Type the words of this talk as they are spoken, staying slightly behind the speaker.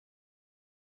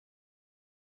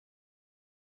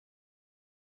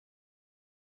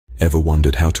Ever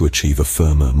wondered how to achieve a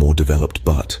firmer, more developed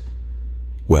butt?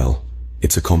 Well,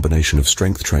 it's a combination of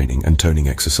strength training and toning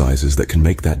exercises that can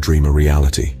make that dream a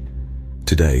reality.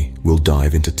 Today, we'll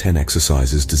dive into 10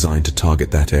 exercises designed to target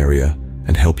that area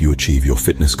and help you achieve your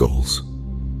fitness goals.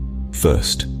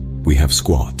 First, we have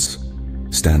squats.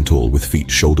 Stand tall with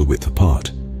feet shoulder width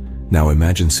apart. Now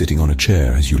imagine sitting on a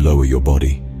chair as you lower your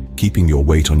body, keeping your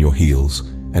weight on your heels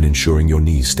and ensuring your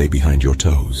knees stay behind your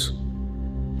toes.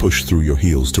 Push through your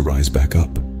heels to rise back up.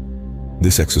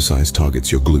 This exercise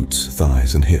targets your glutes,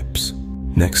 thighs, and hips.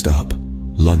 Next up,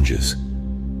 lunges.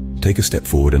 Take a step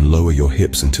forward and lower your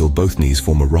hips until both knees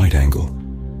form a right angle.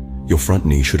 Your front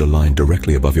knee should align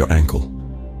directly above your ankle.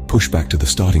 Push back to the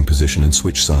starting position and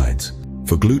switch sides.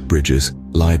 For glute bridges,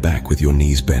 lie back with your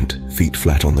knees bent, feet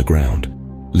flat on the ground.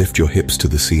 Lift your hips to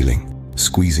the ceiling,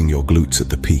 squeezing your glutes at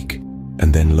the peak,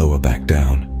 and then lower back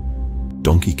down.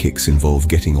 Donkey kicks involve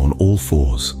getting on all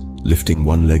fours, lifting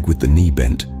one leg with the knee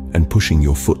bent, and pushing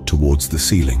your foot towards the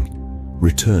ceiling.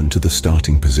 Return to the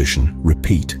starting position,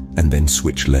 repeat, and then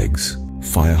switch legs.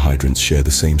 Fire hydrants share the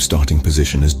same starting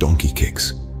position as donkey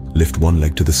kicks. Lift one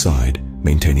leg to the side,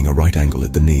 maintaining a right angle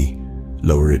at the knee.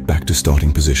 Lower it back to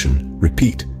starting position,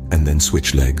 repeat, and then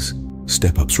switch legs.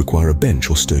 Step-ups require a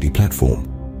bench or sturdy platform.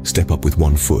 Step up with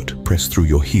one foot, press through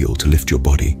your heel to lift your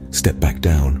body, step back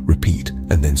down, repeat,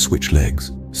 and then switch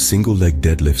legs. Single leg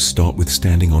deadlifts start with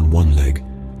standing on one leg,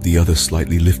 the other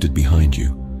slightly lifted behind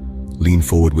you. Lean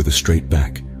forward with a straight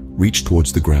back, reach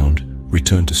towards the ground,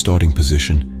 return to starting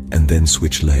position, and then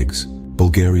switch legs.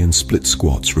 Bulgarian split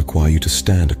squats require you to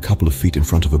stand a couple of feet in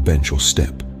front of a bench or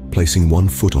step, placing one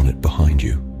foot on it behind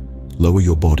you. Lower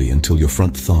your body until your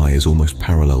front thigh is almost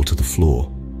parallel to the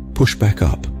floor. Push back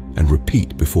up and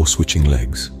repeat before switching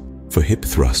legs. For hip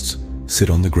thrusts, sit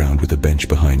on the ground with a bench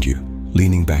behind you,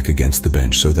 leaning back against the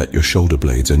bench so that your shoulder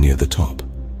blades are near the top.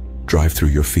 Drive through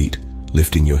your feet,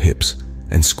 lifting your hips,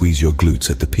 and squeeze your glutes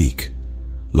at the peak.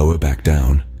 Lower back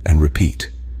down and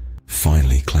repeat.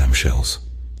 Finally, clamshells.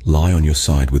 Lie on your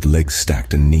side with legs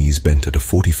stacked and knees bent at a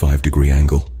 45-degree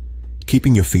angle.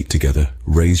 Keeping your feet together,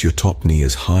 raise your top knee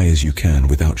as high as you can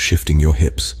without shifting your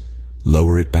hips.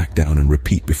 Lower it back down and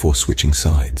repeat before switching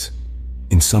sides.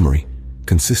 In summary,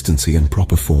 consistency and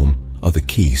proper form are the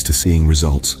keys to seeing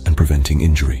results and preventing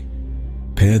injury.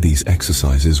 Pair these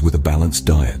exercises with a balanced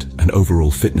diet and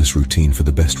overall fitness routine for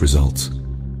the best results.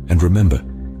 And remember,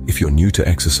 if you're new to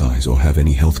exercise or have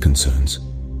any health concerns,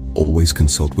 always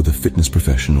consult with a fitness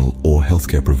professional or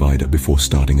healthcare provider before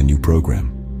starting a new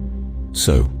program.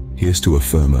 So, here's to a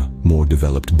firmer, more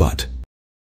developed butt.